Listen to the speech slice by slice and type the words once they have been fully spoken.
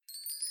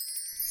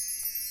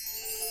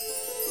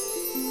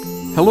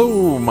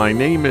Hello, my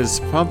name is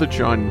Father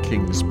John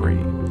Kingsbury,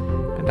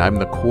 and I'm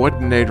the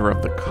coordinator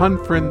of the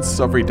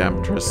Conference of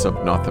Redemptorists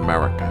of North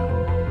America.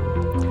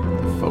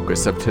 The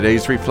focus of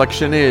today's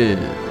reflection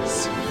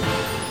is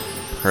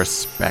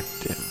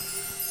perspective.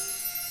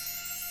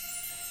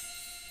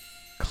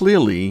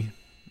 Clearly,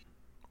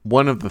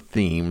 one of the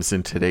themes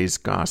in today's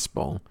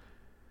gospel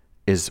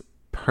is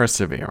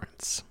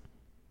perseverance.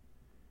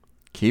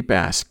 Keep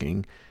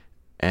asking,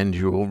 and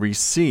you will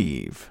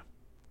receive.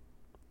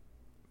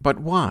 But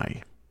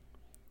why?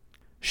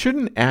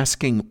 Shouldn't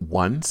asking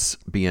once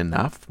be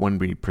enough when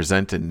we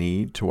present a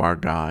need to our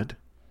God?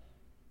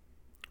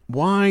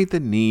 Why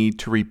the need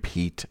to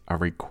repeat a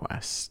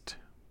request?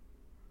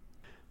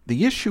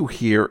 The issue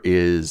here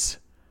is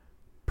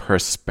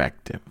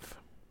perspective.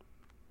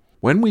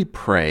 When we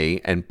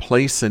pray and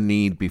place a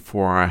need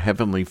before our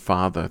Heavenly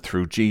Father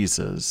through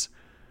Jesus,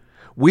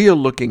 we are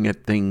looking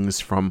at things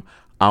from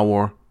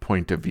our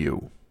point of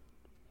view.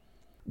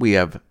 We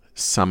have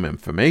some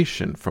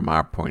information from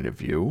our point of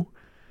view,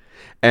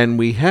 and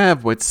we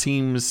have what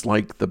seems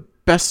like the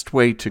best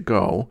way to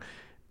go,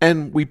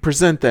 and we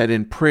present that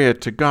in prayer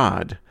to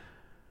God.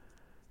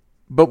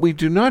 But we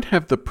do not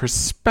have the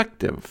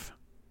perspective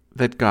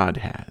that God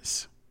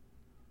has.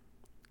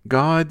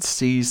 God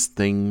sees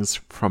things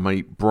from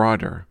a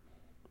broader,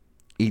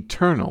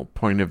 eternal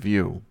point of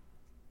view.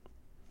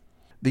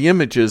 The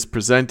images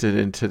presented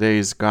in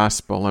today's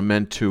gospel are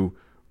meant to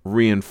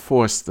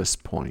reinforce this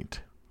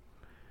point.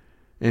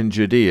 In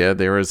Judea,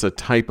 there is a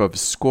type of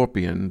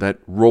scorpion that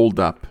rolled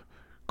up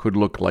could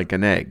look like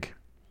an egg.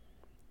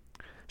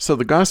 So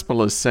the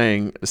gospel is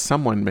saying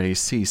someone may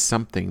see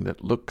something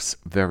that looks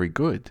very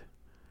good.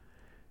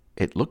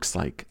 It looks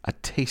like a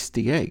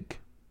tasty egg.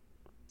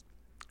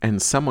 And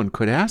someone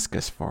could ask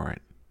us for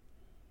it.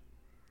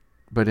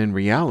 But in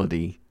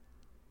reality,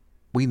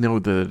 we know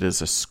that it is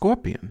a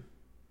scorpion.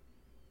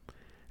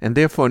 And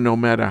therefore, no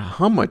matter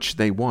how much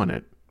they want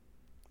it,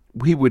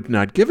 we would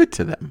not give it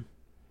to them.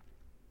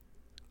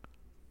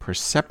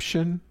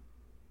 Perception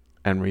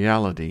and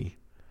reality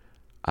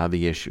are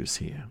the issues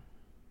here.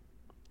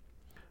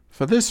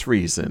 For this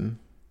reason,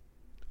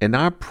 in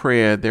our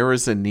prayer, there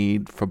is a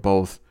need for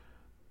both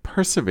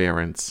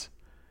perseverance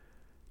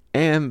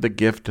and the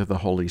gift of the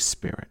Holy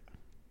Spirit.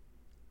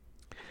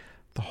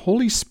 The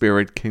Holy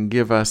Spirit can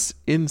give us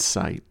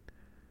insight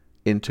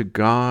into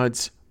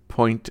God's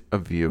point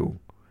of view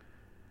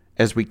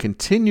as we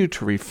continue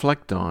to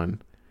reflect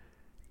on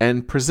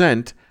and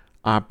present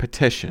our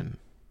petition.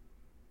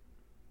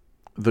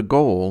 The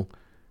goal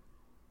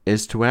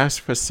is to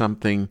ask for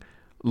something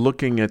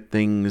looking at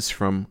things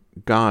from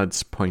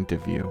God's point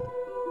of view.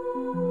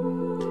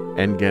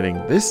 And getting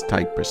this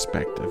type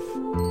perspective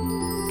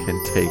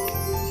can take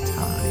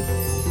time.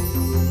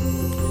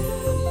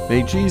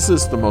 May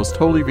Jesus, the most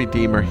holy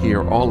Redeemer,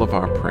 hear all of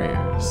our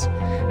prayers,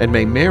 and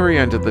may Mary,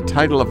 under the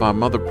title of our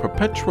Mother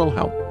Perpetual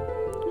Help,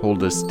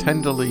 hold us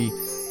tenderly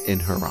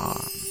in her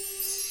arms.